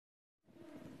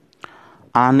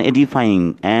আনএডিফাইং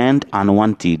and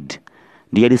unwanted.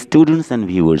 Dear students and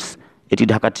viewers, এটি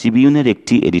ঢাকা ট্রিবিউনের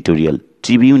একটি editorial,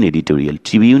 Tribune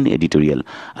editorial.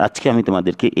 আজকে আমি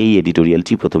তোমাদেরকে এই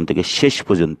এডিটোরিয়ালটি প্রথম থেকে শেষ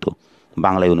পর্যন্ত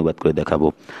বাংলায় অনুবাদ করে দেখাবো।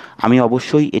 আমি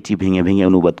অবশ্যই এটি ভেঙে ভেঙে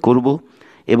অনুবাদ করব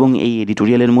এবং এই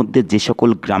এডিটোরিয়ালের মধ্যে যে সকল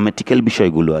গ্রামেটিক্যাল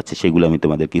বিষয়গুলো আছে সেগুলো আমি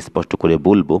তোমাদেরকে স্পষ্ট করে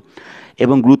বলবো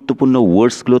এবং গুরুত্বপূর্ণ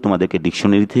ওয়ার্ডসগুলো তোমাদেরকে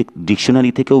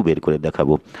ডিকশনারি থেকেও বের করে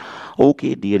দেখাবো। Okay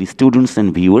dear students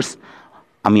and viewers,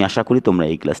 আমি আশা করি তোমরা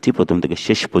এই ক্লাসটি প্রথম থেকে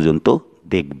শেষ পর্যন্ত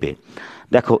দেখবে।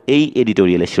 দেখো, এই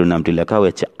এডিটোরিয়ালের শিরোনামটি লেখা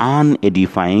হয়েছে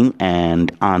আনএডিফাইং অ্যান্ড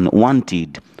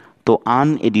আনওয়ান্টেড। তো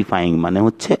আনএডিফাইং মানে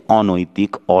হচ্ছে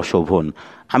অনৈতিক, অশোভন।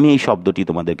 আমি এই শব্দটি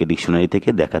তোমাদেরকে ডিকশনারি থেকে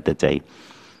দেখাতে চাই।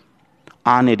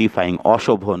 আনএডিফাইং,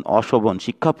 অশোভন,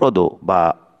 শিক্ষাপ্রদ বা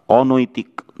অনৈতিক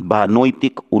বা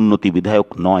নৈতিক উন্নতি বিধায়ক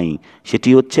নয়, সেটি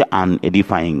হচ্ছে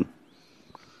আনএডিফাইং।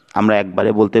 আমরা একবারে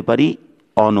বলতে পারি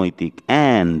অনৈতিক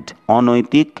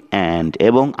অ্যান্ড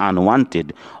এবং আনওয়ান্টেড,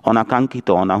 অনাকাঙ্ক্ষিত,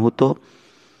 অনাহুত,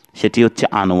 সেটি হচ্ছে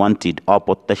আনওয়ান্টেড,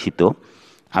 অপ্রত্যাশিত।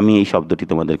 আমি এই শব্দটি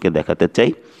তোমাদেরকে দেখাতে চাই।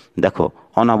 দেখো,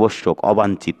 অনাবশ্যক,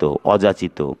 অবাঞ্ছিত,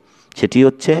 অযাচিত, সেটি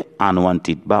হচ্ছে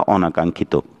আনওয়ান্টেড বা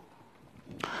অনাকাঙ্ক্ষিত।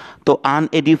 তো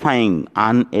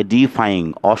আনএডিফাইং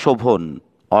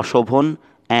অশোভন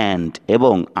অ্যান্ড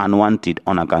এবং আনওয়ান্টেড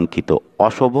অনাকাঙ্ক্ষিত,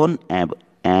 অশোভন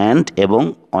অ্যান্ড এবং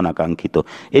অনাকাঙ্ক্ষিত,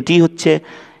 এটি হচ্ছে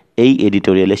এই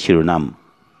এডিটোরিয়ালের শিরোনাম।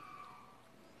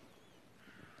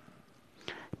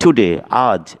 টুডে,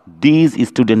 আজ, দিজ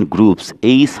স্টুডেন্ট গ্রুপস,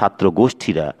 এই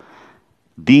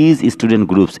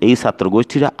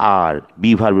ছাত্রগোষ্ঠীরা আর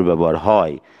বি ভার্বের ব্যবহার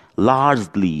হয়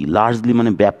লার্জলি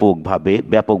মানে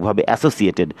ব্যাপকভাবে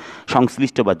অ্যাসোসিয়েটেড,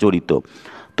 সংশ্লিষ্ট বা জড়িত।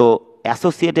 তো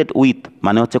অ্যাসোসিয়েটেড উইথ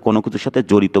মানে হচ্ছে কোনো কিছুর সাথে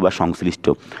জড়িত বা সংশ্লিষ্ট।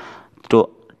 তো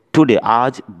টুডে,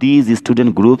 আজ, দিজ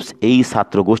স্টুডেন্ট গ্রুপস, এই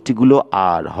ছাত্রগোষ্ঠীগুলো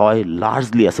আর হয়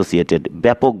লার্জলি অ্যাসোসিয়েটেড,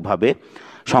 ব্যাপকভাবে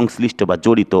সংশ্লিষ্ট বা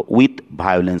জড়িত, উইথ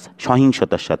ভায়োলেন্স,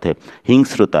 সহিংসতার সাথে,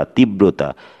 হিংস্রতা, তীব্রতা।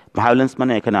 ভায়োলেন্স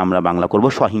মানে এখানে আমরা বাংলা করব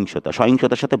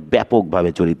সহিংসতার সাথে ব্যাপকভাবে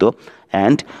জড়িত।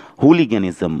 অ্যান্ড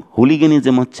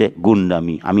হুলিগানিজম হচ্ছে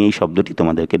গুন্ডামি। আমি এই শব্দটি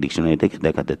তোমাদেরকে ডিকশনারি থেকে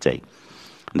দেখাতে চাই।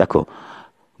 দেখো,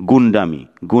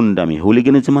 গুন্ডামি,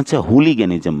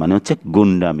 হুলিগানিজম মানে হচ্ছে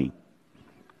গুন্ডামি।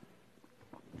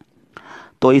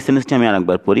 তো এই সেন্টেন্সটি আমি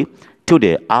আরেকবার পড়ি।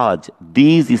 টুডে, আজ,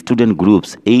 দিজ স্টুডেন্ট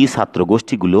গ্রুপস, এই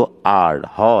ছাত্রগোষ্ঠীগুলো আর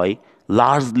হয়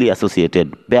লার্জলি অ্যাসোসিয়েটেড,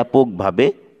 ব্যাপকভাবে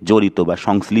জড়িত বা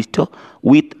সংশ্লিষ্ট,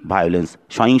 উইথ ভায়োলেন্স,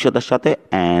 সহিংসতার সাথে,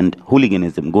 অ্যান্ড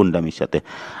হুলিগানিজম, গুন্ডামির সাথে।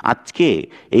 আজকে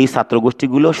এই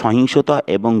ছাত্রগোষ্ঠীগুলো সহিংসতা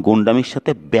এবং গুন্ডামির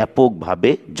সাথে ব্যাপকভাবে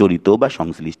জড়িত বা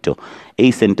সংশ্লিষ্ট।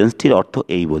 এই সেন্টেন্সটির অর্থ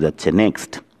এই বোঝাচ্ছে।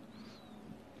 Next,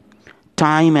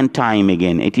 time and time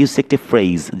again, এটি হচ্ছে একটি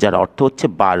ফ্রেজ যার অর্থ হচ্ছে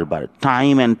বারবার।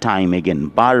 টাইম অ্যান্ড টাইম এগেন,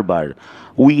 বারবার।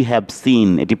 উই হ্যাভ সিন,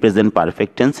 এটি প্রেজেন্ট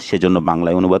পারফেক্ট টেন্স, সেজন্য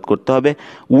বাংলায় অনুবাদ করতে হবে।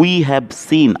 উই হ্যাভ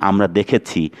সিন, আমরা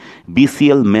দেখেছি।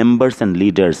 BCL members and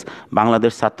leaders,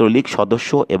 Bangladesh Chhatra League সদস্য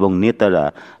এবং নেতারা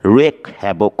রেক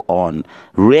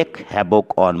হ্যাবক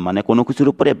অন মানে কোনো কিছুর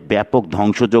উপরে ব্যাপক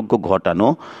ধ্বংসযজ্ঞ ঘটানো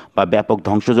বা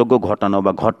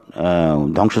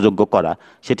ধ্বংসযজ্ঞ করা,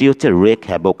 সেটি হচ্ছে রেক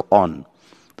হ্যাবক অন।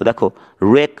 তো দেখো,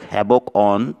 rake havoc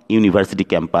on university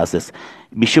campuses,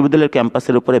 বিশ্ববিদ্যালয়ের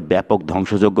ক্যাম্পাসের উপরে ব্যাপক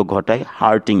ধ্বংসযজ্ঞ ঘটায়।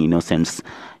 হার্টিং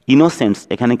ইনোসেন্টস,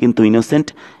 এখানে কিন্তু ইনোসেন্ট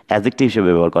অ্যাডজেক্টিভ হিসেবে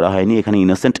ব্যবহার করা হয়নি, এখানে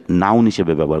ইনোসেন্ট নাউন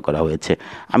হিসেবে ব্যবহার করা হয়েছে।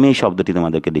 আমি এই শব্দটি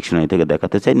তোমাদেরকে ডিকশনারি থেকে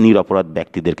দেখাতে চাই। নিরপরাধ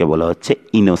ব্যক্তিদেরকে বলা হচ্ছে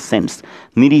ইনোসেন্টস।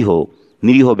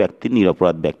 নিরীহ ব্যক্তি,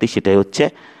 নিরপরাধ ব্যক্তি, সেটাই হচ্ছে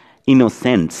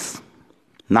ইনোসেন্টস,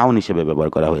 নাউন হিসেবে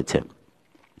ব্যবহার করা হয়েছে।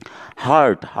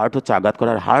 হার্ট হচ্ছে আঘাত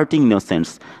করার, হার্টিং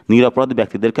ইনোসেন্টস, নিরপরাধ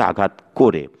ব্যক্তিদেরকে আঘাত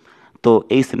করে। তো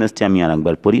এই সেন্টেন্সটি আমি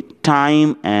আরেকবার পড়ি। টাইম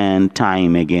অ্যান্ড টাইম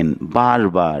এগেন,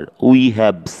 বারবার। উই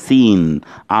হ্যাভ সিন,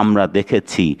 আমরা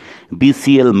দেখেছি।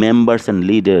 BCL members and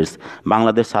leaders,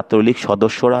 Bangladesh Chhatra League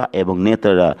সদস্যরা এবং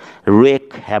নেতারা রেক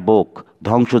হ্যাবক,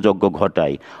 ধ্বংসযজ্ঞ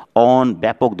ঘটায়,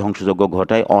 ব্যাপক ধ্বংসযজ্ঞ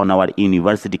ঘটায় অন আওয়ার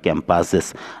ইউনিভার্সিটি ক্যাম্পাসেস,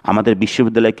 আমাদের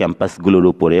বিশ্ববিদ্যালয় ক্যাম্পাসগুলোর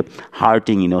উপরে।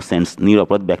 হার্টিং ইনোসেন্টস,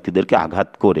 নিরপরাধ ব্যক্তিদেরকে আঘাত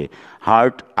করে।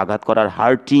 আঘাত করার,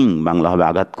 হার্টিং বাংলা হবে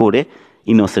আঘাত করে,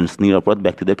 ইনোসেন্টস নিরপরাধ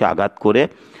ব্যক্তিদেরকে আঘাত করে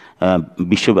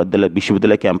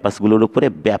বিশ্ববিদ্যালয় ক্যাম্পাসগুলোর উপরে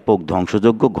ব্যাপক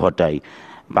ধ্বংসযজ্ঞ ঘটায়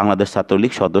বাংলাদেশ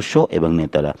ছাত্রলীগ সদস্য এবং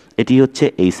নেতারা। এটি হচ্ছে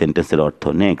এই সেন্টেন্সের অর্থ।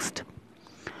 নেক্সট,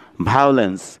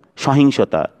 ভায়োলেন্স,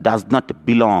 সহিংসতা, ডাজ নট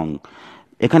বিলং।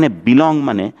 এখানে বিলং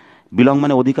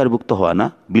মানে অধিকারভুক্ত হওয়া না,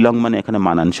 বিলং মানে এখানে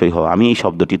মানানসই হওয়া। আমি এই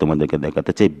শব্দটি তোমাদেরকে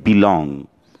দেখাতে চাই, বিলং।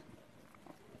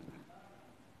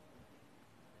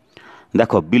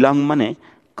 দেখো, বিলং মানে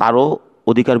কারো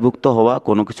অধিকারভুক্ত হওয়া,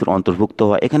 কোনো কিছুর অন্তর্ভুক্ত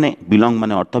হওয়া। এখানে বিলং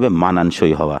মানে অর্থ হবে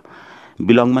মানানসই হওয়া।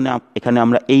 বিলং মানে এখানে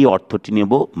আমরা এই অর্থটি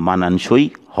নেব, মানানসই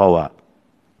হওয়া।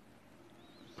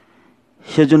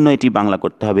 সেজন্য এটি বাংলা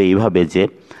করতে হবে এইভাবে যে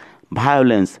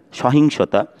ভায়োলেন্স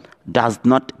সহিংসতা does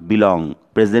not belong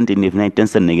present indefinite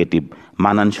টেন্সের নেগেটিভ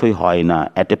মানানসই হয় না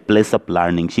at a place of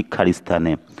learning শিক্ষার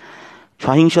স্থানে।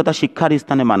 সহিংসতা শিক্ষার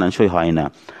স্থানে মানানসই হয় না।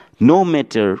 নো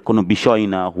ম্যাটার কোনো বিষয়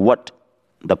না হোয়াট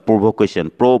দ্য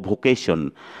প্রোভোকেশন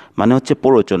মানে হচ্ছে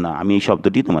প্ররোচনা। আমি এই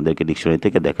শব্দটি তোমাদেরকে ডিকশনারি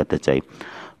থেকে দেখাতে চাই।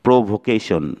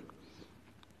 প্রোভোকেশন,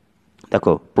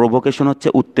 দেখো প্রোভোকেশন হচ্ছে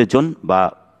উত্তেজন বা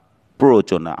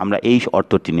প্ররোচনা, আমরা এই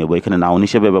অর্থটি নেব। এখানে নাউন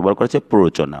হিসেবে ব্যবহার করেছে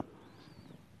প্ররোচনা।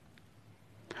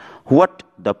 হোয়াট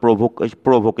দ্য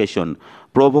প্রোভোকেশন,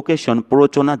 প্রোভোকেশন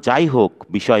প্ররোচনা যাই হোক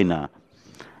বিষয় না।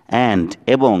 অ্যান্ড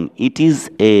এবং ইট ইজ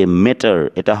এ ম্যাটার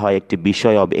এটা হয় একটি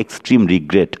বিষয় অব এক্সট্রিম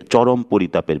রিগ্রেট চরম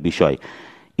পরিতাপের বিষয়।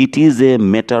 It is a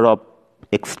matter of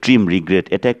extreme regret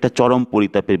এটা একটা চরম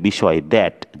পরিতাপের বিষয়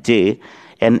দ্যাট যে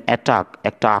অ্যান অ্যাটাক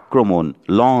একটা আক্রমণ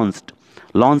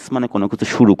লঞ্চ মানে কোনো কিছু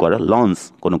শুরু করা,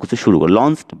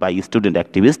 লঞ্চড বাই স্টুডেন্ট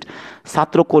অ্যাক্টিভিস্ট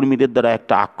ছাত্রকর্মীদের দ্বারা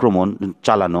একটা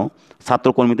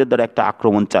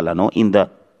আক্রমণ চালানো in the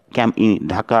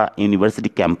Dhaka university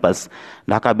campus,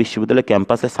 Dhaka বিশ্ববিদ্যালয়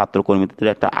ক্যাম্পাসে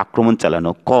ছাত্রকর্মীদের একটা আক্রমণ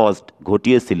চালানো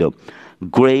ঘটিয়েছিল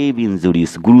গ্রেভ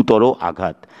ইনজুরিস গুরুতর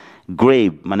আঘাত,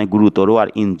 গ্রেভ মানে গুরুতর আর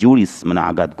ইনজুরিস মানে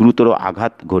আঘাত, গুরুতর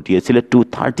আঘাত ঘটিয়েছিল টু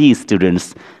 30 স্টুডেন্টস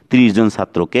 30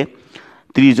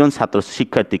 জন ছাত্র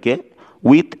শিক্ষার্থীকে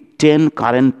উইথ 10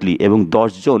 কারেন্টলি এবং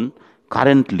 10 জন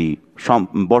কারেন্টলি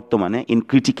বর্তমানে ইন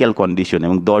ক্রিটিক্যাল কন্ডিশন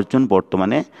এবং 10 জন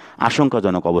বর্তমানে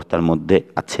আশঙ্কাজনক অবস্থার মধ্যে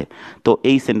আছে। তো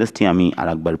এই সেন্টেন্সটি আমি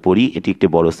আরেকবার পড়ি, এটি একটি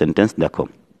বড় সেন্টেন্স। দেখো,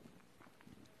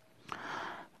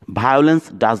 ভায়োলেন্স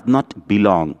ডাজ নট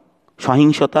বিলং,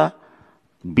 সহিংসতা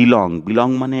বিলং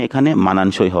মানে এখানে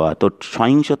মানানসই হওয়া, তো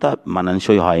সহিংসতা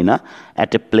মানানসই হয় না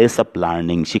at a place of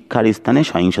learning শিক্ষার স্থানে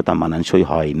সহিংসতা মানানসই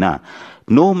হয় না।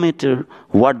 No matter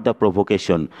what the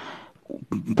provocation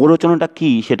প্ররোচনাটা কি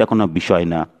সেটা কোনো বিষয়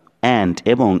না। অ্যান্ড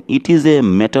এবং it is a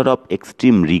matter of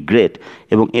extreme regret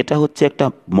এবং এটা হচ্ছে একটা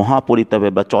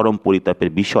মহাপরিতাপের বা চরম পরিতাপের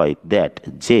বিষয় দ্যাট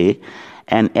যে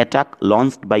an attack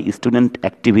launched by student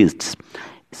activists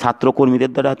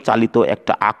ছাত্রকর্মীদের দ্বারা চালিত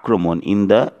একটা আক্রমণ in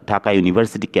the Dhaka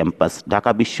university campus Dhaka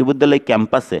বিশ্ববিদ্যালয়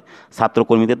ক্যাম্পাসে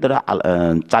ছাত্রকর্মীদের দ্বারা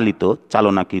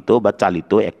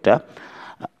চালিত একটা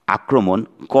আক্রমণ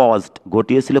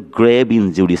ঘটিয়েছিল গ্রেভ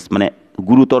ইনজুরিস মানে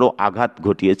গুরুতর আঘাত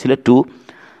ঘটিয়েছিল টু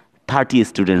 30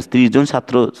 স্টুডেন্টস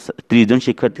 30 জন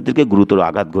শিক্ষার্থীদেরকে গুরুতর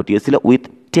আঘাত ঘটিয়েছিল with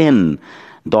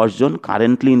 10 John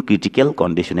currently in critical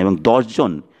condition এবং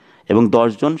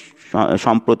 10 জন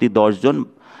সম্প্রতি 10 জন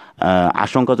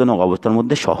আশঙ্কাজনক অবস্থার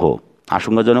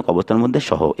মধ্যে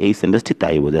সহ এই সেন্টেন্সটি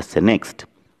তাই বোঝাচ্ছে। Next,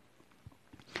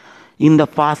 in the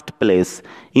first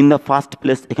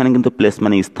place এখানে কিন্তু প্লেস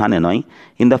মানে স্থানে নয়,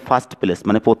 ইন দ্য ফার্স্ট প্লেস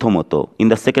মানে প্রথমত, ইন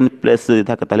দ্য সেকেন্ড প্লেস যদি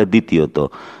থাকে তাহলে দ্বিতীয়ত,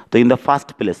 তো ইন দ্য ফার্স্ট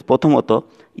প্লেস প্রথমত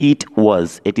ইট ওয়াজ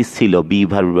এটি ছিল, বি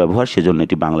ভার্বের ব্যবহার সেজন্য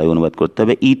এটি বাংলায় অনুবাদ করতে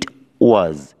হবে। ইট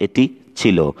ওয়াজ এটি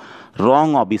ছিল, রং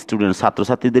অব স্টুডেন্ট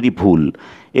ছাত্রছাত্রীদেরই ভুল,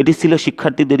 এটি ছিল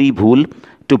শিক্ষার্থীদেরই ভুল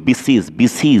টু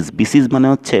বিসিজ মানে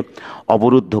হচ্ছে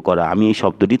অবরুদ্ধ করা। আমি এই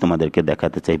শব্দটি তোমাদেরকে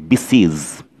দেখাতে চাই। বিসিজ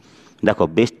দেখো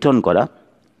বেষ্টন করা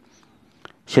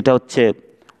সেটা হচ্ছে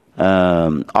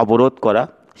অবরোধ করা,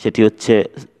 সেটি হচ্ছে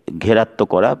ঘেরাত্ব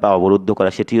করা বা অবরুদ্ধ করা,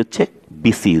 সেটি হচ্ছে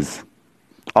বিসিজ,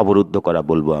 অবরুদ্ধ করা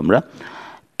বলবো আমরা।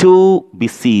 টু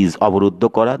বিসিজ অবরুদ্ধ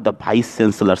করা দ্য ভাইস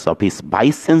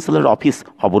চ্যান্সেলর অফিস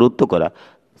অবরুদ্ধ করা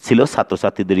ছিল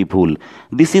ছাত্রছাত্রীদেরই ভুল।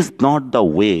 This is not the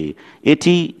way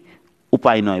এটি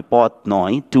উপায় নয়, পথ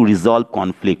নয় টু রিজলভ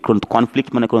কনফ্লিক্ট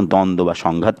মানে কোনো দ্বন্দ্ব বা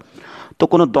সংঘাত, তো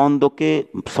কোনো দ্বন্দ্বকে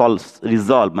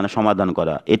রিজলভ মানে সমাধান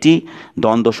করা, এটি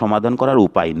দ্বন্দ্ব সমাধান করার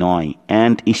উপায় নয়।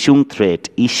 অ্যান্ড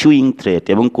ইস্যুইং থ্রেট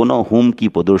এবং কোনো হুমকি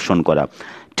প্রদর্শন করা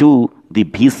টু দি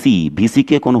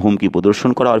ভিসিকে কোনো হুমকি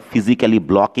প্রদর্শন করা, আর ফিজিক্যালি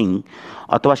ব্লকিং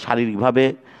অথবা শারীরিকভাবে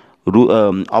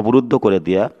অবরুদ্ধ করে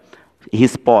দেওয়া,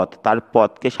 হিজ তার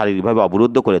পথকে শারীরিকভাবে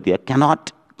অবরুদ্ধ করে দেওয়া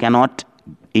cannot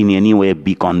in any way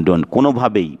B condone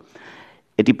কোনোভাবেই,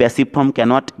 এটি passive form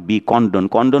cannot B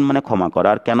condone মানে ক্ষমা করা,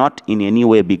 আর cannot in any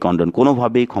way B condone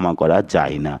কোনোভাবেই ক্ষমা করা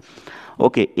যায় না।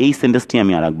 ওকে, এই সেন্টেন্সটি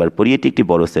আমি আর একবার পড়ি, এটি একটি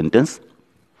বড় সেন্টেন্স।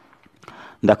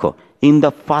 দেখো, ইন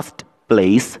দ্য ফার্স্ট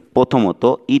প্লেস প্রথমত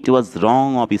ইট ওয়াজ রং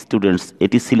অফ স্টুডেন্টস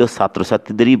এটি ছিল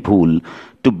ছাত্রছাত্রীদেরই ভুল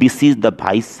two বিসিজ the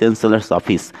vice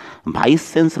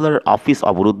chancellor office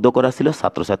অবরুদ্ধ করা ছিল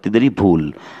ছাত্রছাত্রীদেরই ভুল।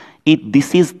 This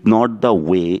is not the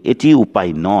way এটি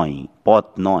উপায় নয়, পথ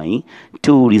নয়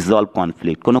টু রিজলভ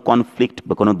কনফ্লিক্ট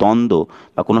বা কোনো দ্বন্দ্ব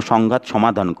বা কোনো সংঘাত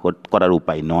সমাধান করার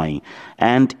উপায় নয়।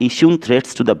 And issuing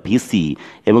threats to the VC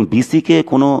এবং ভিসিকে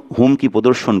কোনো হুমকি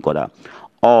প্রদর্শন করা,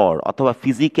 অথবা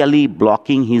ফিজিক্যালি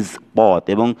ব্লকিং হিজ পথ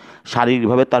এবং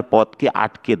শারীরিকভাবে তার পথকে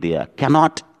আটকে দেয়া,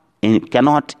 cannot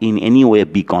cannot in any way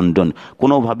B condone,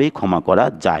 কোনোভাবেই ক্ষমা করা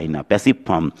যায় না। প্যাসিভ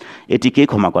ফর্ম, এটিকে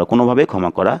কোনোভাবেই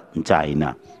ক্ষমা করা যায় না।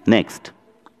 নেক্সট,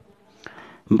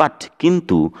 বাট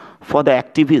কিন্তু ফর দ্য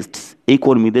অ্যাক্টিভিস্টস, এই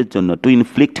কর্মীদের জন্য, টু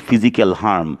ইনফ্লিক্ট ফিজিক্যাল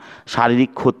হার্ম,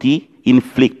 শারীরিক ক্ষতি,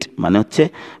 ইনফ্লিক্ট মানে হচ্ছে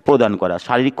প্রদান করা,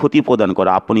 শারীরিক ক্ষতি প্রদান করা,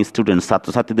 আপন স্টুডেন্ট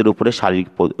ছাত্রছাত্রীদের উপরে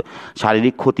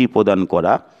শারীরিক ক্ষতি প্রদান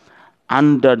করা,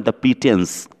 আন্ডার দ্য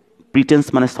প্রিটেন্স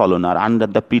মানে ছলনা, আর আন্ডার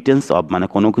দ্য প্রিটেন্স অব মানে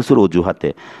কোনো কিছুর অজুহাতে।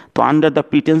 তো under the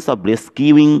pretence of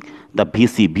রেস্কিউইং the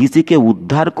VCK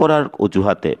উদ্ধার করার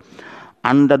অজুহাতে,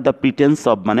 আন্ডার দ্য প্রিটেন্স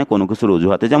অব মানে কোনো কিছুর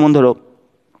অজুহাতে, যেমন ধরো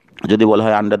যদি বলা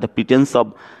হয় under the pretence of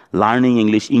learning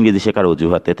ইংরেজি শেখার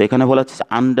অজুহাতে, তো এখানে বলা হচ্ছে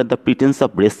under the pretence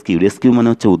of rescue মানে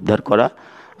হচ্ছে উদ্ধার করা,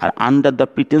 আর আন্ডার দ্য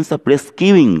প্রিটেন্স অফ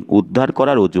রেস্কিউইং উদ্ধার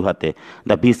করার অজুহাতে,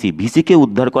 দ্য ভিসিকে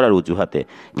উদ্ধার করার অজুহাতে,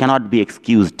 ক্যানট বি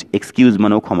এক্সকিউজ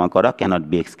মানেও ক্ষমা করা, ক্যানট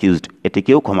বি এক্সকিউজড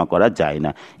এটিকেও ক্ষমা করা যায়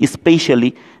না। স্পেশালি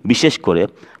বিশেষ করে,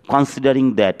 কনসিডারিং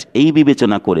দ্যাট এই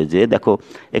বিবেচনা করে যে, দেখো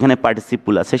এখানে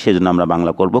পার্টিসিপল আছে সেজন্য আমরা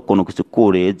বাংলা করব কোনো কিছু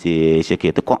করে যে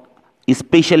সেক্ষেত্রে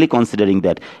স্পেশালি কনসিডারিং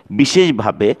দ্যাট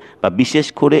বিশেষভাবে বা বিশেষ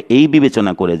করে এই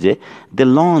বিবেচনা করে যে, দে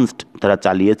লঞ্চড তারা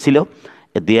চালিয়েছিল,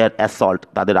 দেয়ার অ্যাসল্ট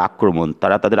তাদের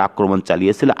আক্রমণ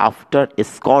চালিয়েছিল, আফটার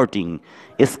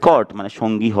এসকর্ট মানে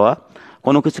সঙ্গী হওয়া,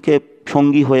 কোনো কিছুকে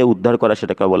সঙ্গী হয়ে উদ্ধার করা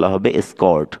সেটাকে বলা হবে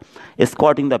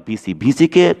এসকর্টিং দ্য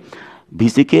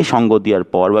ভিসিকে সঙ্গ দেওয়ার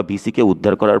পর বা ভিসিকে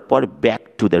উদ্ধার করার পর, ব্যাক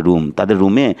টু দ্য রুম তাদের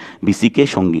রুমে ভিসিকে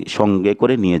সঙ্গে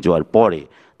করে নিয়ে যাওয়ার পরে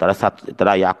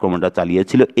তারা এই আক্রমণটা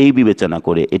চালিয়েছিল, এই বিবেচনা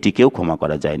করে এটিকেও ক্ষমা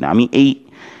করা যায় না। আমি এই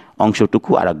অংশটুকু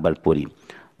আরেকবার পড়ি।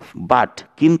 বাট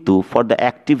কিন্তু ফর দ্য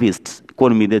অ্যাক্টিভিস্টস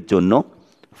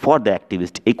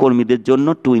এই কর্মীদের জন্য,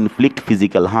 টু ইনফ্লিক্ট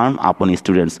ফিজিক্যাল হার্ম আপন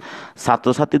স্টুডেন্টস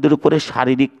ছাত্রছাত্রীদের উপরে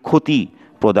শারীরিক ক্ষতি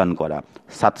প্রদান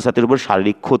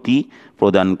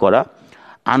করা,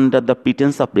 under the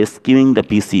pretence of রেস্কিউইং the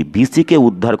VCK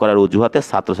উদ্ধার করার অজুহাতে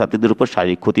ছাত্রছাত্রীদের উপর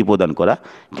শারীরিক ক্ষতি প্রদান করা,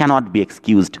 ক্যানট বি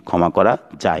এক্সকিউজড ক্ষমা করা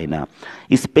যায় না।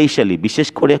 স্পেশালি বিশেষ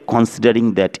করে, কনসিডারিং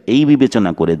দ্যাট এই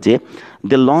বিবেচনা করে যে,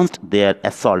 দে লঞ্চড দেয়ার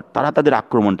অ্যাসল্ট তারা তাদের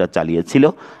আক্রমণটা চালিয়েছিল,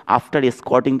 after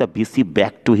এসকর্টিং the VC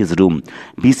back to his room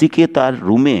VCK তার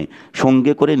রুমে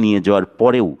সঙ্গে করে নিয়ে যাওয়ার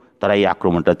পরেও তারা এই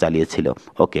আক্রমণটা চালিয়েছিল।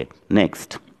 ওকে,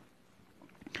 নেক্সট,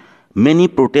 মেনি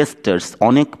প্রোটেস্টার্স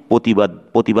অনেক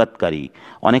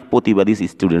প্রতিবাদী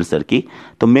স্টুডেন্টস আর কি।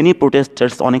 তো মেনি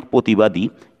প্রোটেস্টার্স অনেক প্রতিবাদী,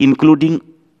 ইনক্লুডিং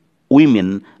উইমেন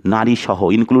নারী সহ,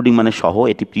 ইনক্লুডিং মানে সহ,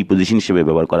 এটি প্রিপোজিশন হিসেবে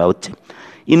ব্যবহার করা হচ্ছে,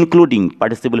 ইনক্লুডিং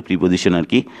পার্টিসিপল প্রিপোজিশন আর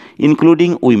কি, ইনক্লুডিং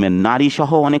উইমেন নারী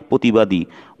সহ অনেক প্রতিবাদী,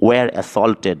 ওয়ার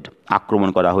অ্যাসল্টেড আক্রমণ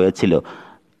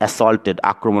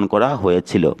করা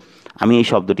হয়েছিল। আমি এই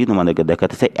শব্দটি তোমাদেরকে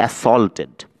দেখাতে চাই,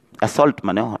 অ্যাসল্ট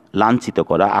মানে লাঞ্ছিত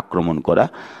করা, আক্রমণ করা,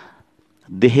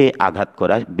 দেহে আঘাত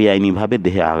করা, বেআইনিভাবে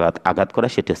দেহে আঘাত করা,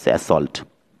 সেটা হচ্ছে অ্যাসল্ট।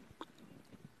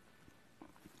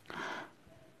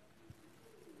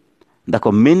 দেখো,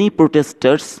 মেনি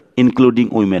প্রোটেস্টার্স ইনক্লুডিং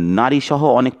উইমেন নারী সহ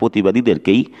অনেক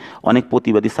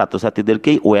প্রতিবাদী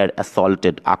ছাত্রছাত্রীদেরকেই ওয়ার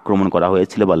অ্যাসল্টেড আক্রমণ করা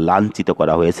হয়েছিল বা লাঞ্ছিত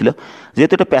করা হয়েছিল।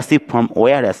 যেহেতু এটা প্যাসিভ ফর্ম,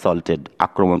 ওয়ার অ্যাসল্টেড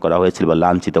আক্রমণ করা হয়েছিল বা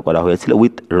লাঞ্ছিত করা হয়েছিল,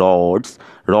 উইথ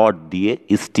রড দিয়ে,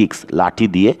 স্টিক্স লাঠি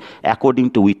দিয়ে, অ্যাকর্ডিং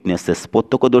টু উইটনেসেস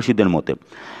প্রত্যক্ষদর্শীদের মতে।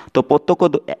 তো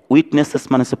উইটনেসেস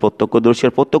মানে হচ্ছে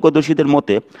প্রত্যক্ষদর্শীদের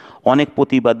মতে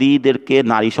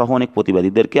নারী সহ অনেক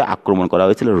প্রতিবাদীদেরকে আক্রমণ করা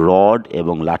হয়েছিল রড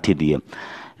এবং লাঠি দিয়ে।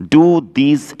 ডু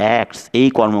দিস অ্যাক্টস এই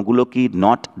কর্মগুলো কি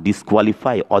নট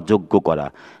ডিসকোয়ালিফাই অযোগ্য করা,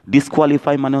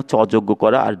 ডিসকোয়ালিফাই মানে হচ্ছে অযোগ্য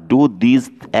করা, আর ডু দিস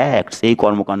অ্যাক্টস এই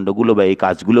কর্মকাণ্ডগুলো বা এই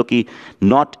কাজগুলো কি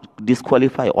নট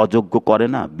ডিসকোয়ালিফাই অযোগ্য করে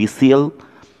না বিসিএল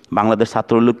বাংলাদেশ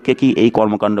ছাত্রলীগকে কি এই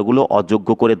কর্মকাণ্ডগুলো অযোগ্য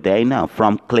করে দেয় না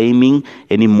from claiming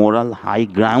any moral high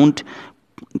ground,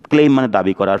 claim মানে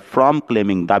দাবি করা, আর ফ্রম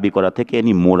ক্লেমিং দাবি করা থেকে,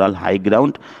 এনি মোরাল হাই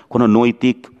গ্রাউন্ড কোনো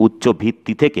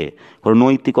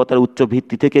নৈতিকতার উচ্চ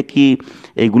ভিত্তি থেকে কি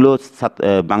এইগুলো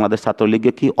বাংলাদেশ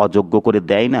ছাত্রলীগকে কি অযোগ্য করে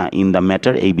দেয় না ইন দ্য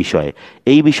ম্যাটার এই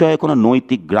বিষয়ে কোনো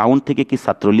নৈতিক গ্রাউন্ড থেকে কি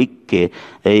ছাত্রলীগকে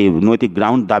এই নৈতিক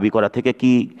গ্রাউন্ড দাবি করা থেকে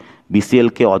কি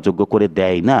বিসিএলকে অযোগ্য করে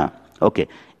দেয় না। ওকে,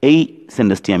 এই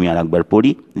সেন্টেন্সটি আমি আর একবার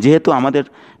পড়ি, যেহেতু আমাদের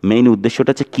মেইন উদ্দেশ্যটা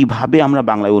হচ্ছে কীভাবে আমরা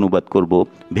বাংলায় অনুবাদ করব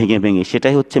ভেঙে ভেঙে,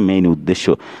 সেটাই হচ্ছে মেইন উদ্দেশ্য,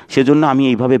 সেজন্য আমি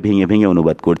এইভাবে ভেঙে ভেঙে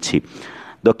অনুবাদ করছি।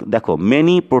 দেখো,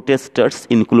 মেনি প্রোটেস্টার্স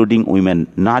ইনক্লুডিং উইমেন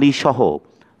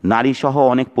নারী সহ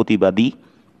অনেক প্রতিবাদী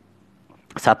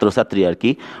ছাত্রছাত্রী আর কি,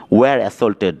 ওয়ার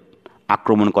অ্যাসল্টেড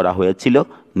আক্রমণ করা হয়েছিল,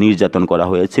 নির্যাতন করা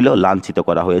হয়েছিল, লাঞ্ছিত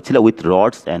করা হয়েছিল, with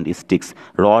rods and sticks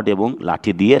rod এবং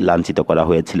লাঠি দিয়ে লাঞ্ছিত করা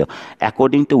হয়েছিল,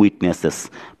 অ্যাকর্ডিং টু উইটনেসেস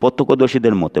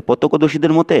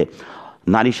প্রত্যক্ষদর্শীদের মতে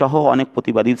নারী সহ অনেক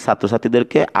প্রতিবাদী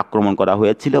ছাত্রছাত্রীদেরকে আক্রমণ করা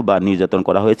হয়েছিল বা নির্যাতন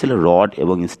করা হয়েছিল রড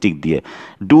এবং স্টিক দিয়ে।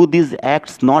 Do this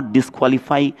acts not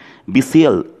disqualify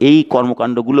BCL এই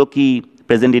কর্মকাণ্ডগুলো কি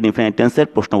প্রেজেন্ট ইনডিফিনাইট টেন্সের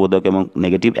প্রশ্নবোধক এবং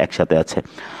নেগেটিভ একসাথে আছে।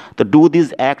 তো do this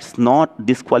acts not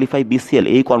disqualify BCL,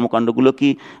 এই কর্মকাণ্ডগুলো কি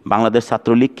বাংলাদেশ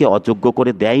ছাত্রলীগকে অযোগ্য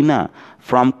করে দেয় না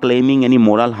from claiming any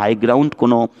moral high ground,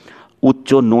 কোনো উচ্চ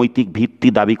নৈতিক ভিত্তি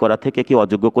দাবি করা থেকে কি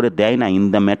অযোগ্য করে দেয় না ইন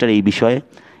দ্য ম্যাটার,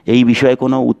 এই বিষয়ে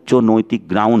কোনো উচ্চ নৈতিক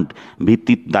গ্রাউন্ড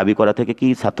ভিত্তি দাবি করা থেকে কি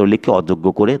ছাত্রলীগকে অযোগ্য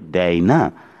করে দেয় না।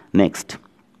 Next,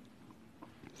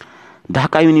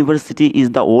 Dhaka university is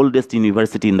the oldest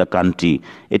university in the country,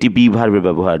 এটি বি ভার্বের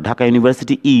ব্যবহার। ঢাকা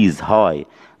ইউনিভার্সিটি ইজ হয়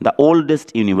দ্য ওল্ডেস্ট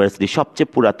ইউনিভার্সিটি, সবচেয়ে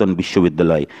পুরাতন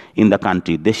বিশ্ববিদ্যালয়, ইন দ্য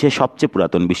কান্ট্রি, দেশে সবচেয়ে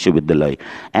পুরাতন বিশ্ববিদ্যালয়।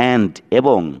 অ্যান্ড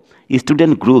এবং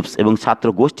স্টুডেন্ট গ্রুপস এবং ছাত্র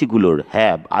গোষ্ঠীগুলোর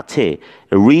হ্যাভ আছে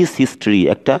রিচ হিস্ট্রি,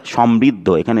 একটা সমৃদ্ধ,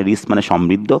 এখানে রিচ মানে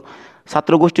সমৃদ্ধ,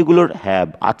 ছাত্র গোষ্ঠীগুলোর হ্যাভ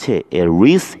আছে এ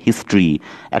রিচ হিস্ট্রি,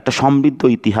 একটা সমৃদ্ধ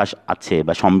ইতিহাস আছে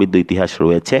বা সমৃদ্ধ ইতিহাস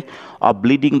রয়েছে, অফ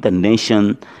লিডিং দ্য নেশন,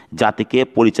 জাতিকে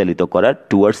পরিচালিত করার,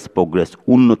 টুয়ার্ডস প্রোগ্রেস,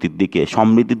 উন্নতির দিকে,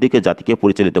 সমৃদ্ধির দিকে জাতিকে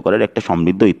পরিচালিত করার একটা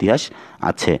সমৃদ্ধ ইতিহাস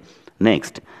আছে।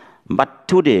 নেক্সট, বাট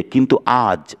টুডে,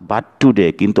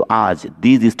 কিন্তু আজ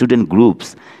দিজ স্টুডেন্ট গ্রুপস,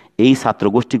 এই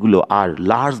ছাত্রগোষ্ঠীগুলো আর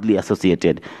লার্জলি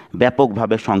অ্যাসোসিয়েটেড,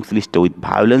 ব্যাপকভাবে সংশ্লিষ্ট, উইথ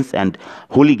ভায়োলেন্স অ্যান্ড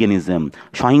হোলিগেনিজম,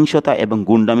 সহিংসতা এবং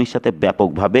গুন্ডামির সাথে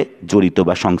ব্যাপকভাবে জড়িত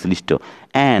বা সংশ্লিষ্ট।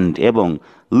 অ্যান্ড এবং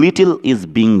লিটল ইজ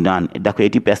বিং ডান, দেখো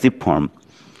এটি প্যাসিভ ফর্ম,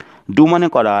 ডু মানে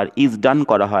করা, আর ইজ ডান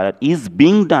করা হয়, আর ইজ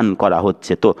বিং ডান করা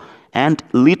হচ্ছে। তো and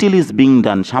little is being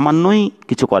done, সামান্যই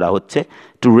কিছু করা হচ্ছে,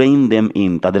 টু রেইন দেম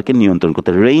ইন, তাদেরকে নিয়ন্ত্রণ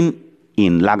করতে, রেইন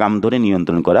ইন লাগাম ধরে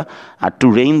নিয়ন্ত্রণ করা, আর টু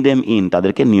রেইন দেম ইন,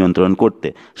 তাদেরকে নিয়ন্ত্রণ করতে,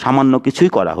 সামান্য কিছুই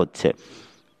করা হচ্ছে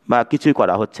বা কিছুই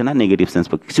করা হচ্ছে না, নেগেটিভ সেন্স,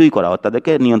 কিছুই করা হচ্ছে,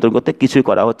 তাদেরকে নিয়ন্ত্রণ করতে কিছুই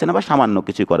করা হচ্ছে না বা সামান্য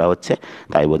কিছুই করা হচ্ছে,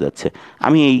 তাই বোঝাচ্ছে।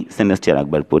 আমি এই সেন্টেন্সটি আর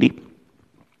একবার পড়ি।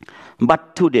 বাট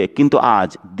টুডে, কিন্তু আজ,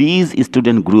 দিজ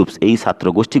স্টুডেন্ট গ্রুপস, এই ছাত্র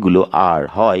গোষ্ঠীগুলো আর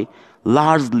হয়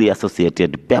লার্জলি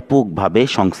অ্যাসোসিয়েটেড, ব্যাপকভাবে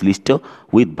সংশ্লিষ্ট,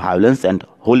 উইথ ভায়োলেন্স অ্যান্ড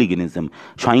হোলিগেনিজম,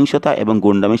 সহিংসতা এবং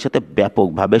গুন্ডামির সাথে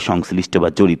ব্যাপকভাবে সংশ্লিষ্ট বা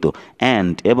জড়িত।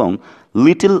 অ্যান্ড এবং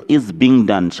লিটল ইজ বিং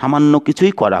ডান, সামান্য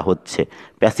কিছুই করা হচ্ছে,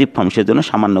 প্যাসিভ ফর্ম, সেজন্য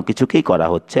সামান্য কিছুকেই করা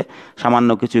হচ্ছে, সামান্য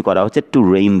কিছুই করা হচ্ছে, টু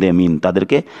রেইন দেম ইন,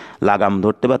 তাদেরকে লাগাম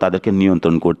ধরতে বা তাদেরকে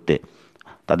নিয়ন্ত্রণ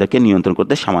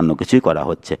করতে সামান্য কিছুই করা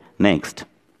হচ্ছে। Next,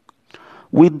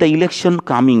 with the election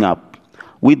coming up,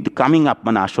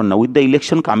 মানে আসন্ন, with the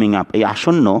election coming up, এই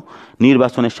আসন্ন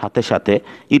নির্বাচনের সাথে সাথে,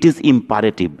 ইট ইজ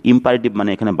ইম্পারেটিভ মানে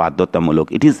এখানে বাধ্যতামূলক,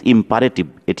 ইট ইজ ইম্পারেটিভ,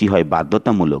 এটি হয়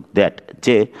বাধ্যতামূলক, দ্যাট,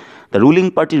 যে the ruling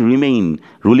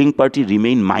party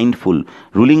remain mindful,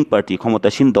 ruling party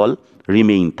ক্ষমতাসীন দল,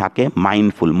 রিমেইন থাকে,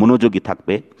 মাইন্ডফুল মনোযোগী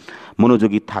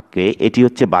থাকে, এটি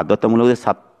হচ্ছে বাধ্যতামূলক,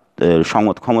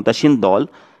 ক্ষমতাসীন দল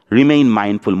রিমেইন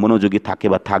মাইন্ডফুল, মনোযোগী থাকে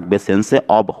বা থাকবে, সেন্সে,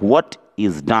 অব হোয়াট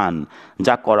ইজ ডান,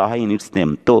 যা করা হয়, ইন ইটস নেম।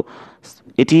 তো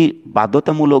এটি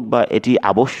বাধ্যতামূলক বা এটি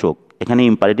আবশ্যক, এখানে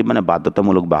ইম্পারেটিভ মানে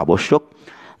বাধ্যতামূলক বা আবশ্যক,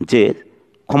 যে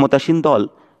ক্ষমতাসীন দল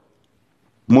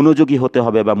মনোযোগী হতে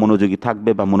হবে বা মনোযোগী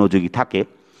থাকবে বা মনোযোগী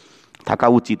থাকা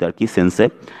উচিত আর কি, সেন্সে,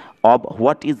 অব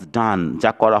হোয়াট ইজ ডান,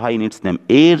 যা করা হয়, ইন ইটস নেম,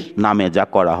 এর নামে যা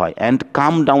করা হয়, and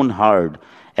come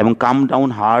down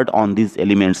hard on this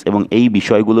elements, এবং এই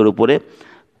বিষয়গুলোর উপরে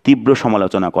তীব্র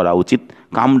সমালোচনা করা উচিত।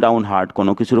 কাম ডাউন হার্ড,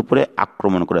 কোনো কিছুর উপরে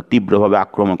আক্রমণ করা, তীব্রভাবে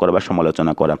আক্রমণ করা বা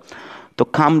সমালোচনা করা। তো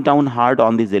কাম down hard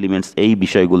on this elements, এই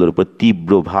বিষয়গুলোর উপর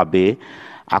তীব্রভাবে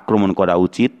আক্রমণ করা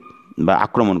উচিত বা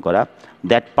আক্রমণ করা,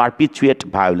 দ্যাট পারপিচুয়েট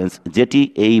ভায়োলেন্স, যেটি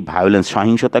এই ভায়োলেন্স,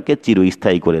 সহিংসতাকে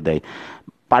চিরস্থায়ী করে দেয়।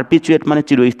 পারপিচুয়েট মানে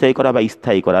চিরস্থায়ী করা বা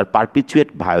স্থায়ী করা, আর পারপিচুয়েট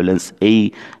ভায়োলেন্স, এই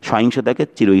সহিংসতাকে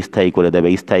চিরস্থায়ী করে দেয় বা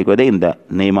স্থায়ী করে দেয়, in the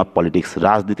name of politics,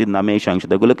 রাজনীতির নামে এই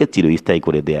সহিংসতাগুলোকে চিরস্থায়ী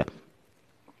করে দেয়।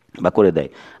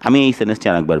 আমি এই সেন্টেন্সটি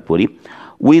আরেকবার পড়ি।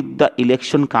 With the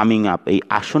election coming up, এই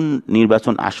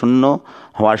নির্বাচন আসন্ন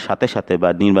হওয়ার সাথে সাথে বা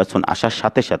নির্বাচন আসার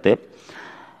সাথে সাথে,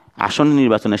 আসন্ন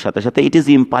নির্বাচনের সাথে সাথে, ইট ইজ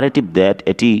ইম্পারেটিভ দ্যাট,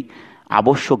 এটি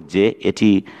আবশ্যক যে, এটি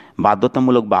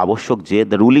বাধ্যতামূলক বা আবশ্যক যে,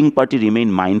 the ruling party remain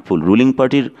mindful, ruling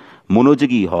পার্টির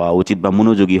মনোযোগী হওয়া উচিত বা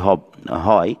মনোযোগী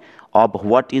হয়, of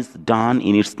what is done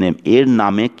in it's name, এর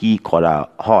নামে কি করা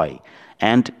হয়,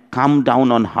 and come down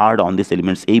on hard on this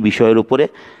elements, এই বিষয়ের উপরে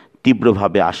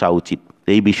তীব্রভাবে আসা উচিত,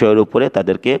 এই বিষয়ের উপরে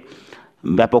তাদেরকে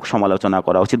ব্যাপক সমালোচনা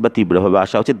করা উচিত বা তীব্রভাবে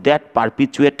আসা উচিত। দ্যাট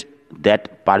পারপিচুয়েট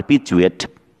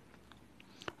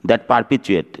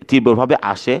তীব্রভাবে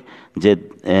আসে, যে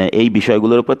এই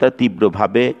বিষয়গুলোর উপর তারা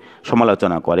তীব্রভাবে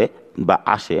সমালোচনা করে বা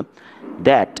আসে।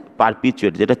 দ্যাট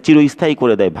পারপিচুয়েট, যেটা চিরস্থায়ী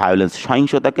করে দেয়, ভায়োলেন্স,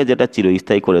 সহিংসতাকে যেটা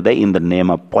চিরস্থায়ী করে দেয়, in the name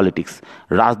of politics,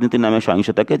 রাজনীতির নামে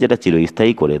সহিংসতাকে যেটা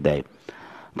চিরস্থায়ী করে দেয়।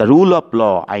 দ্য রুল অফ ল,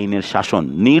 আইনের শাসন,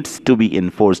 নিডস টু বি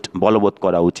এনফোর্সড, বলবৎ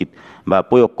করা উচিত বা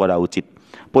প্রয়োগ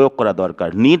করা দরকার।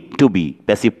 Need to B,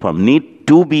 passive form, need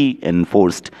to B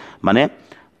enforced মানে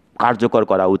কার্যকর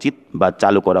করা উচিত বা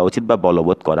চালু করা উচিত বা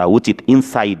বলবৎ করা উচিত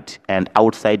inside and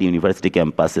outside university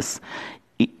campuses.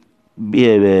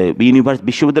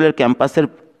 বিশ্ববিদ্যালয়ের ক্যাম্পাসের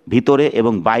ভিতরে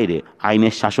এবং বাইরে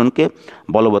আইনের শাসনকে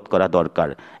বলবৎ করা দরকার।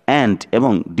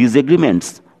 এবং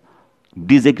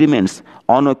ডিসএগ্রিমেন্টস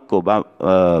অনৈক্য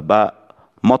বা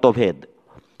মতভেদ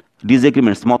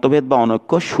মতভেদ বা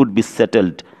অনৈক্য শুড বি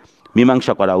সেটেলড,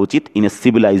 মীমাংসা করা উচিত ইন এ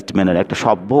সিভিলাইজড ম্যানার, একটা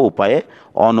সভ্য উপায়ে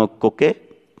অনৈক্যকে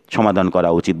সমাধান করা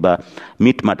উচিত বা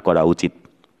মিটমাট করা উচিত।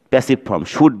 Passive form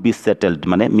should be settled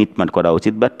মানে মিটমাট করা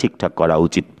উচিত বা ঠিকঠাক করা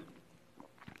উচিত।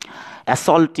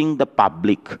 অ্যাসল্টিং দ্য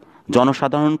পাবলিক,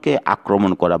 জনসাধারণকে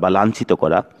আক্রমণ করা বা লাঞ্ছিত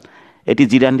করা, এটি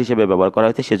জিরান্ড হিসেবে ব্যবহার করা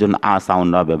হয়েছে, সেজন্য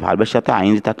সাউন্ড হবে, ভার্বের সাথে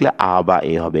আইএনজি থাকলে বা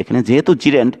এ হবে। এখানে যেহেতু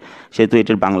জিরান্ড সেহেতু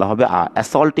এটির বাংলা হবে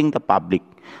অ্যাসল্টিং দ্য পাবলিক,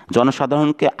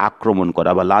 জনসাধারণকে আক্রমণ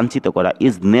করা বা লাঞ্ছিত করা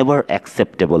ইজ নেভার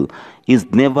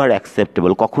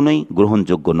অ্যাকসেপ্টেবল, কখনোই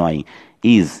গ্রহণযোগ্য নয়।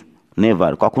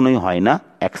 নেভার কখনোই হয় না,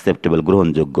 অ্যাকসেপ্টেবল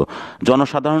গ্রহণযোগ্য।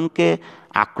 জনসাধারণকে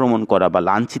আক্রমণ করা বা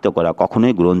লাঞ্ছিত করা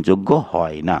কখনোই গ্রহণযোগ্য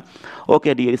হয় না। Okay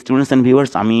dear students and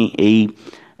viewers, আমি এই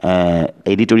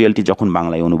এডিটোরিয়ালটি যখন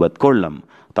বাংলায় অনুবাদ করলাম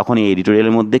তখন এই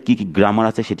এডিটোরিয়ালের মধ্যে কী কী গ্রামার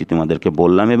আছে সেটি তোমাদেরকে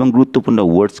বললাম এবং গুরুত্বপূর্ণ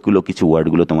কিছু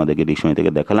ওয়ার্ডগুলো তোমাদেরকে ডিকশনারি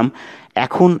থেকে দেখালাম।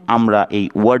 এখন আমরা এই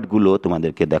ওয়ার্ডগুলো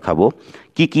তোমাদেরকে দেখাবো,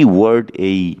 কি কি ওয়ার্ড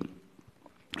এই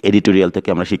এডিটোরিয়াল থেকে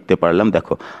আমরা শিখতে পারলাম।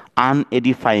 দেখো,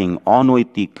 আনএডিফাইং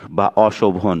অনৈতিক বা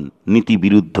অশোভন,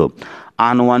 নীতিবিরুদ্ধ।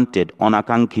 আনওয়ান্টেড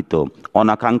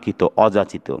অনাকাঙ্ক্ষিত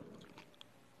অযাচিত।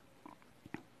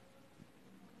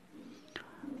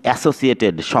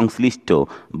 অ্যাসোসিয়েটেড সংশ্লিষ্ট।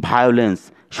 ভায়োলেন্স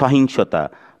সহিংসতা,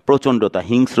 প্রচণ্ডতা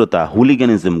হিংস্রতা,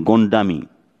 হুলিগানিজম গন্ডামি।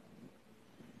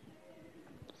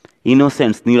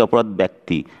 ইনোসেন্স নিরপরাধ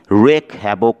ব্যক্তি। রেক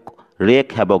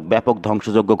হ্যাবক ব্যাপক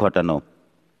ধ্বংসযজ্ঞ ঘটানো।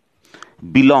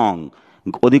 বিলং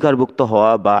অধিকারভুক্ত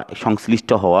হওয়া বা সংশ্লিষ্ট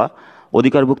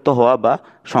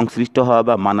হওয়া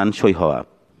বা মানানসই হওয়া।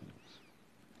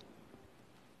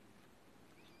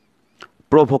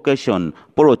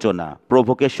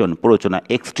 প্ররোচনা।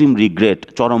 এক্সট্রিম রিগ্রেট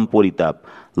চরম পরিতাপ।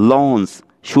 লঞ্চ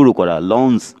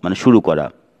মানে শুরু করা।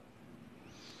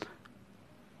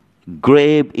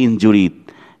 গ্রেভ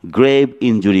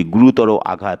ইনজুরি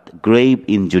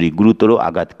গুরুতর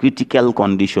আঘাত। ক্রিটিক্যাল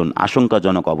কন্ডিশন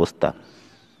আশঙ্কাজনক অবস্থা।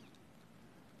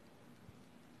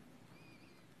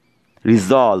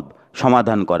 রিজলভ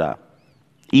সমাধান করা।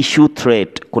 ইস্যু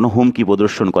থ্রেট কোনো হুমকি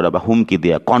প্রদর্শন করা বা হুমকি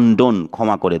দেয়া। কন্ডোন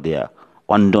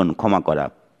ক্ষমা করা।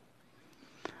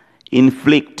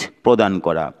 ইনফ্লিক্ট প্রদান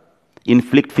করা।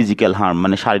 ইনফ্লিক্ট ফিজিক্যাল হার্ম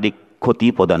মানে শারীরিক ক্ষতি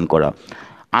প্রদান করা।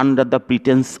 আন্ডার দ্য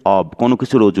প্রিটেন্স অব কোনো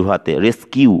কিছুর অজুহাতে।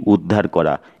 রেস্কিউ উদ্ধার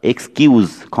করা। এক্সকিউজ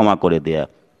ক্ষমা করে দেয়া।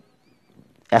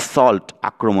 অ্যাসল্ট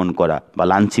আক্রমণ করা বা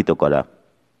লাঞ্ছিত করা।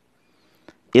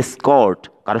 এসকর্ট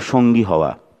কারো সঙ্গী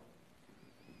হওয়া।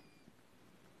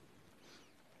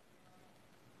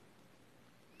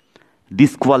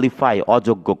 ডিসকোয়ালিফাই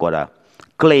অযোগ্য করা।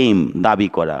 ক্লেম দাবি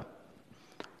করা।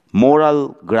 মোরাল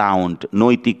গ্রাউন্ড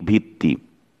নৈতিক ভিত্তি।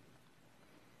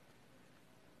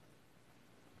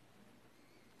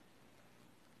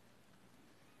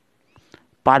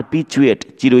 পারপিচুয়েট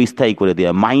চিরস্থায়ী করে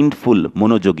দেয়া। মাইন্ডফুল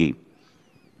মনোযোগী।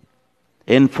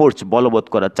 এনফোর্স বলবৎ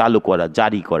করা, চালু করা,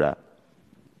 জারি করা।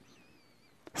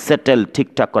 সেটেল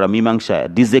ঠিকঠাক করা, মীমাংসা।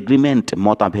 ডিসএগ্রিমেন্ট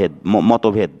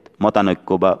মতানৈক্য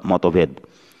বা মতভেদ।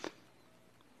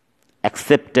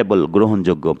 অ্যাকসেপ্টেবল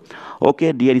গ্রহণযোগ্য। Okay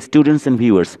dear students and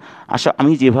viewers,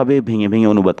 আমি যেভাবে ভেঙে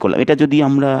অনুবাদ করলাম, এটা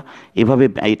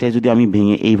যদি আমি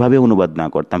ভেঙে এইভাবে অনুবাদ না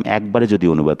করতাম, একবারে যদি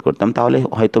অনুবাদ করতাম তাহলে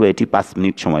হয়তো এটি 5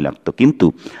 মিনিট সময় লাগতো, কিন্তু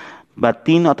বা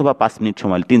 3 অথবা 5 মিনিট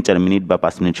সময় 3-4 মিনিট বা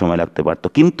 5 মিনিট সময় লাগতে পারতো।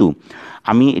 কিন্তু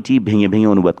আমি এটি ভেঙে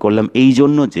অনুবাদ করলাম এই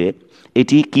জন্য যে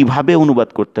এটি কিভাবে অনুবাদ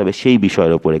করতে হবে সেই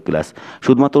বিষয়ের উপরে ক্লাস,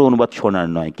 শুধুমাত্র অনুবাদ শোনার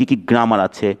নয়, কি গ্রামার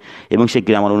আছে এবং সেই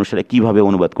গ্রামার অনুসারে কিভাবে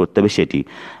অনুবাদ করতে হবে সেটি।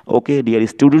 Okay dear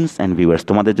students and viewers,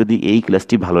 তোমাদের যদি এই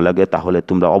ক্লাসটি ভালো লাগে তাহলে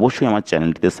তোমরা অবশ্যই আমার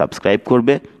চ্যানেলটিতে সাবস্ক্রাইব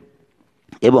করবে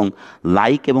এবং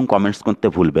লাইক এবং কমেন্টস করতে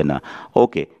ভুলবে না।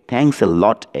 ওকে, thanks a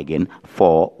lot again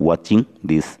for watching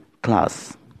this class.